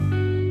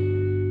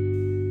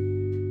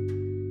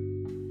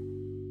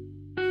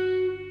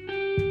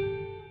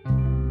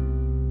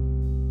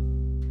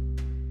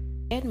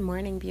Good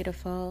morning,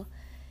 beautiful.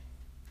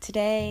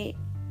 Today,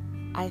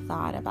 I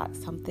thought about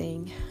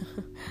something.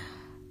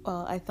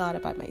 I thought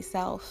about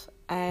myself,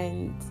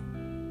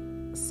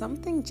 and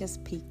something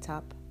just peeked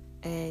up.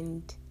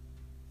 And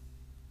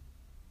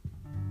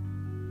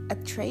a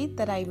trait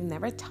that I've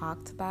never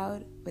talked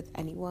about with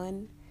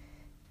anyone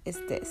is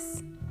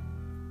this.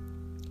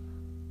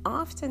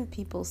 Often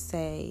people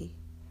say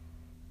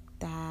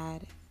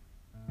that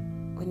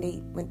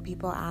when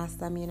people ask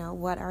them,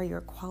 what are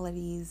your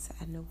qualities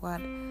and what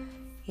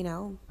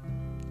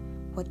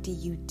do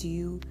you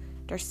do?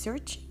 They're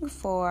searching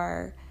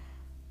for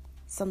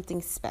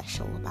something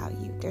special about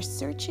you. They're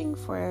searching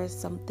for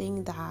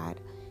something that,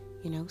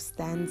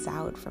 stands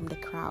out from the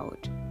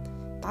crowd.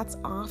 That's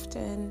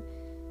often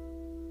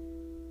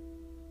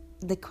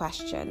the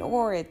question,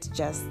 or it's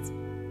just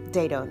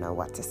they don't know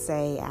what to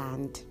say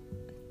and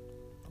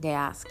they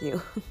ask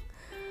you,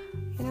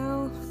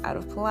 out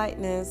of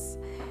politeness,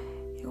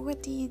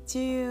 what do you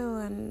do?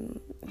 And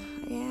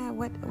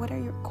what are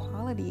your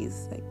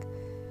qualities?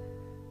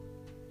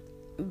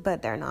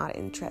 But they're not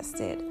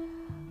interested.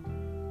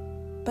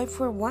 But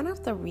for one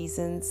of the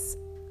reasons,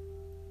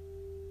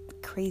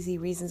 crazy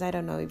reasons, I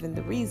don't know even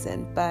the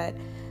reason, but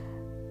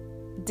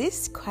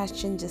this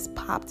question just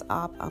popped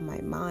up on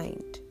my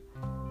mind.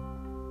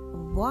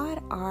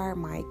 What are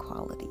my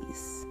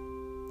qualities?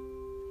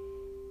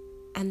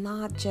 And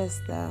not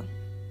just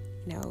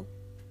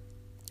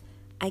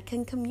I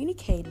can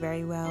communicate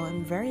very well.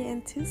 I'm very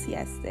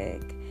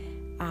enthusiastic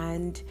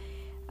and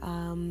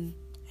I'm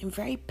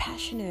very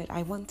passionate.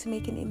 I want to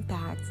make an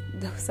impact.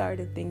 Those are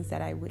the things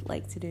that I would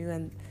like to do.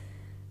 And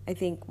I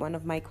think one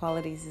of my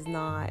qualities is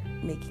not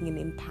making an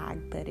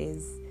impact, but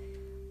is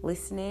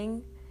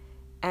listening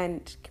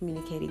and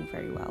communicating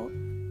very well.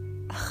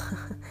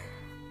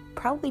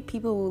 Probably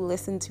people who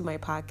listen to my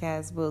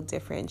podcast will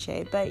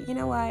differentiate, but you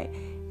know what?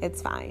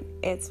 It's fine.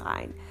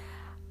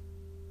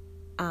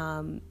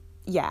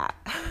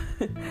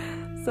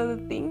 So the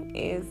thing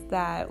is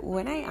that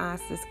when I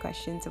asked this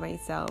question to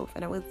myself,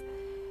 and I was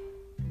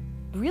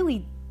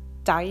really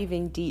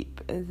diving deep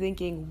and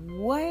thinking,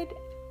 what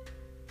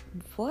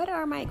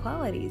are my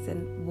qualities?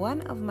 And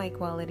one of my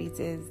qualities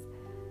is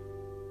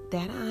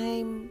that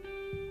I'm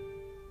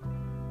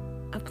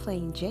a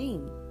plain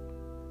Jane.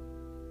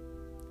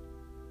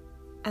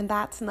 And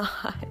that's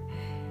not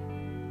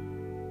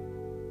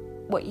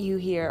what you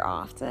hear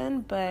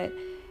often, but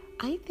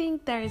I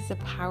think there is a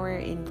power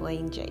in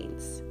plain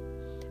Janes.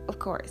 Of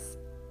course,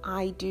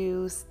 I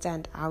do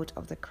stand out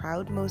of the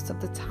crowd most of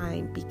the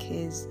time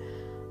because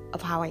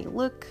of how I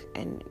look,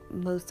 and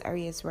most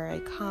areas where I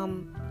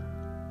come,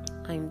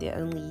 I'm the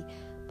only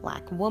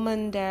Black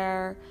woman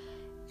there,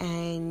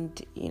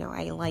 and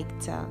I like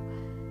to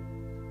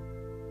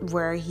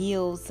wear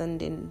heels,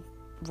 and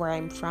where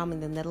I'm from in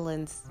the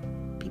Netherlands,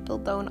 people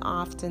don't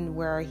often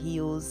wear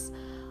heels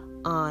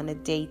on a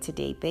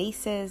day-to-day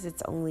basis.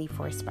 It's only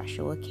for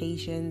special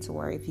occasions,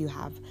 or if you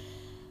have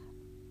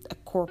a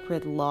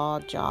corporate law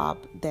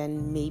job,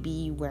 then maybe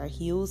you wear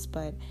heels,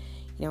 but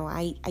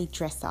I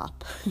dress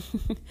up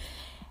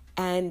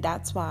and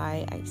that's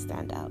why I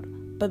stand out.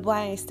 But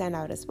why I stand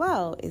out as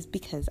well is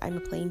because I'm a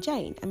plain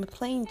Jane. I'm a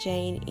plain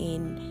Jane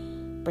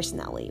in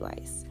personality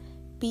wise.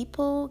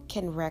 People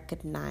can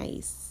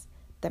recognize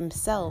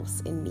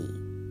themselves in me,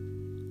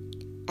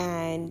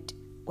 and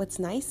what's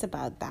nice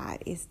about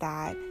that is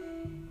that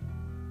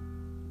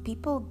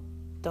people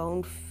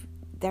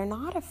they're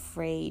not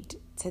afraid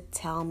to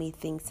tell me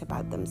things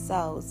about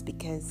themselves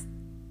because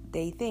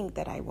they think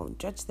that I won't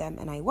judge them,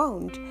 and I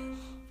won't.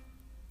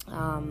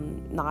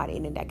 Not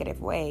in a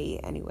negative way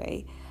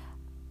anyway.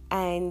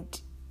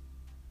 And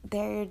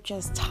they're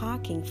just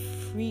talking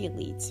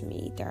freely to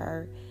me.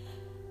 They're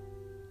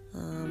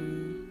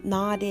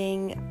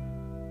nodding.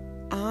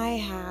 I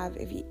have,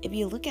 if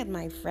you look at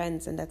my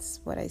friends, and that's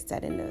what I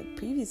said in the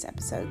previous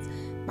episodes,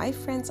 my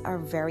friends are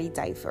very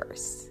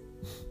diverse.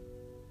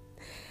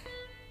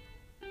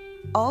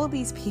 All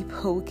these people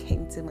who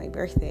came to my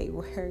birthday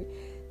were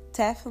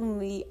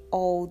definitely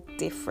all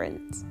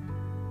different.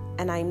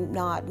 And I'm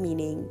not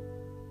meaning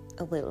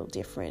a little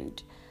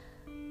different.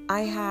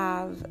 I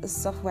have a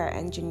software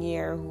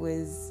engineer who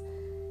is,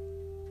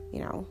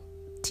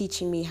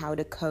 teaching me how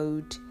to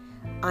code.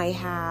 I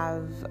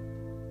have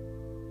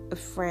a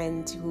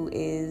friend who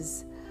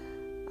is,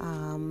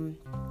 an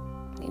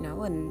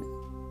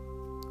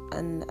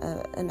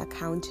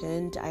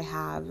accountant. I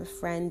have a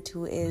friend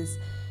who is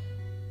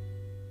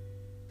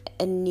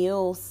a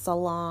nail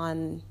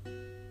salon.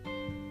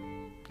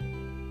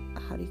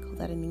 How do you call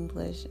that in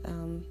English?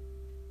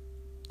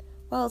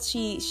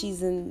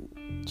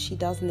 She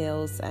does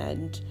nails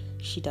and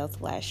she does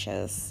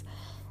lashes.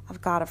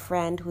 I've got a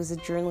friend who's a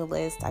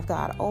journalist. I've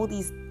got all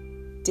these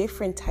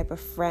different type of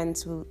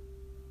friends who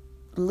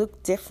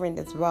look different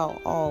as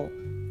well, all,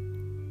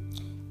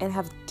 and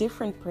have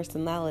different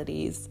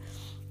personalities,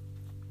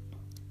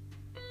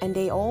 and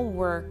they all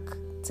work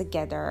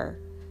together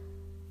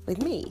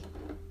with me.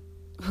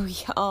 We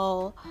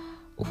all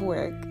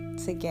work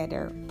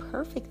together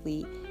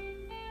perfectly,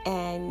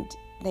 and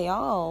they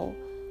all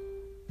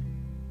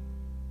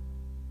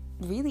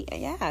really,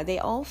 yeah, they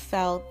all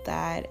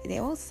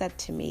said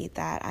to me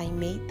that I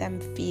made them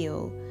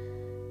feel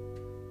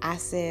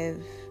as if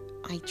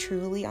I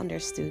truly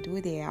understood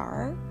who they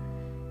are,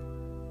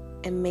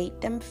 and made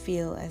them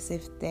feel as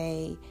if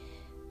they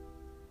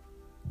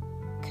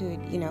could,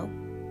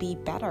 be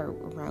better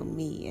around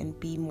me and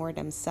be more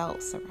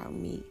themselves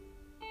around me.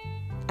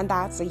 And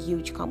that's a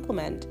huge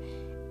compliment.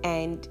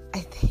 And I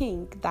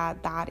think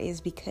that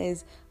is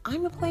because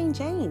I'm a plain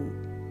Jane.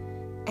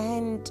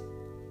 And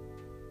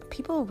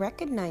people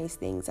recognize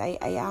things. I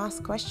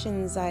ask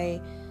questions. I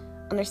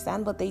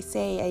understand what they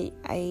say.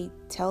 I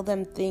tell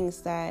them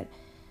things that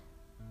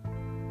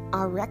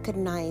are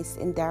recognized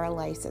in their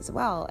lives as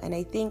well. And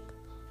I think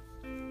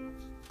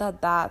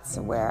that's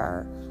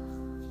where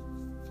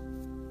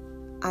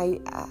I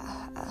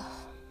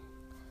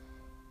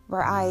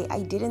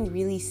didn't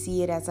really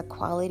see it as a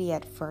quality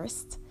at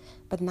first,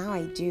 but now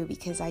I do,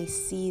 because I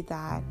see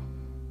that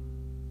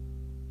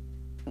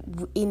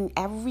in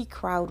every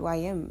crowd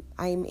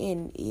I'm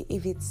in,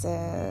 if it's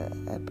a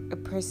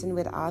person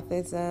with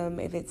autism,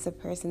 if it's a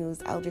person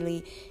who's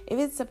elderly, if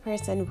it's a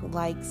person who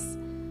likes,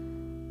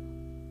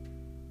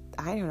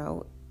 I don't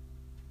know,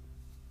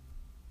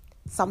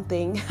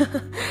 something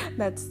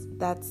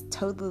that's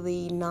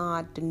totally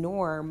not the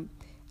norm,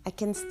 I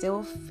can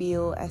still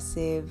feel as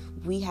if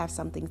we have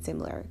something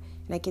similar.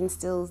 And I can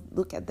still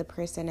look at the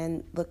person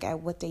and look at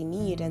what they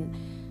need and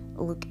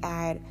look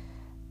at,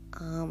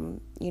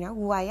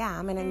 who I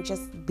am. And I'm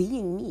just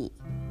being me.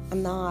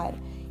 I'm not,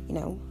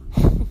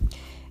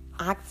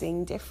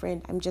 acting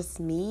different. I'm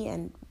just me,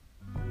 and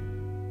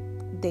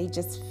they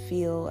just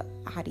feel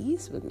at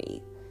ease with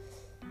me.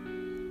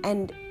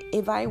 And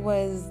if I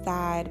was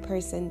that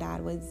person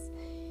that was,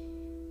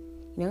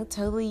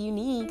 totally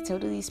unique,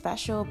 totally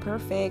special,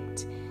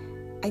 perfect,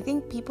 I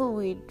think people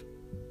would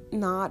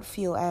not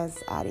feel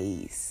as at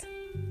ease.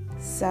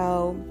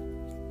 So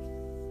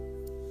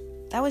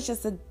that was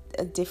just a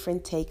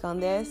different take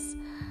on this.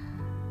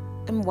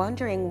 I'm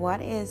wondering,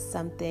 what is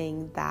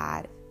something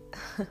that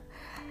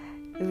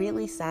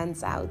really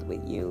stands out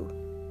with you?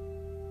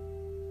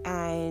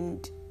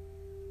 And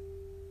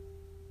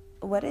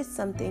what is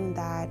something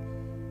that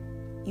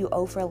you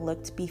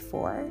overlooked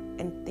before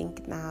and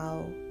think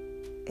now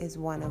is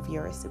one of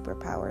your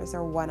superpowers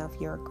or one of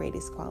your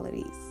greatest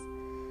qualities?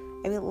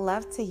 I would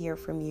love to hear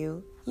from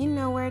you. You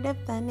know where the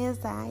fun is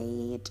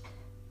at,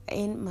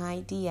 in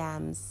my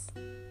DMs.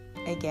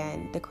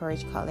 Again, The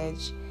Courage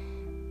College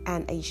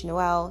and Aisha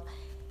Noel.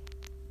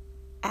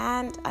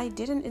 And I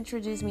didn't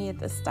introduce me at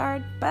the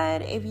start,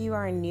 but if you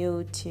are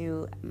new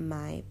to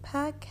my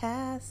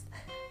podcast,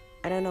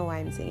 I don't know why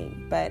I'm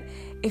singing, but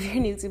if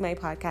you're new to my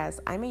podcast,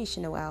 I'm Aisha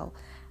Noel.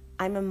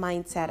 I'm a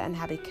mindset and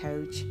habit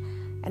coach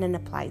and an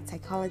applied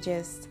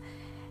psychologist,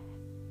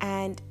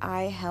 and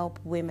I help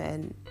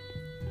women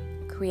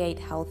create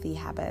healthy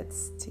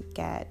habits to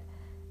get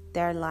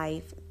their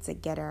life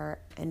together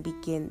and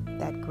begin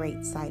that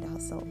great side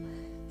hustle.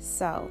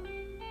 So,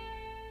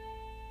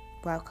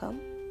 welcome.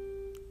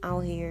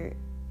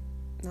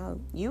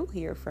 You'll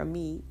hear from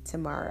me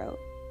tomorrow.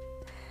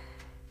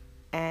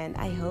 And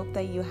I hope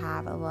that you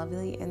have a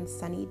lovely and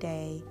sunny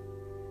day.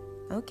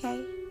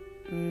 Okay,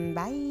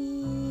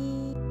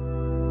 bye.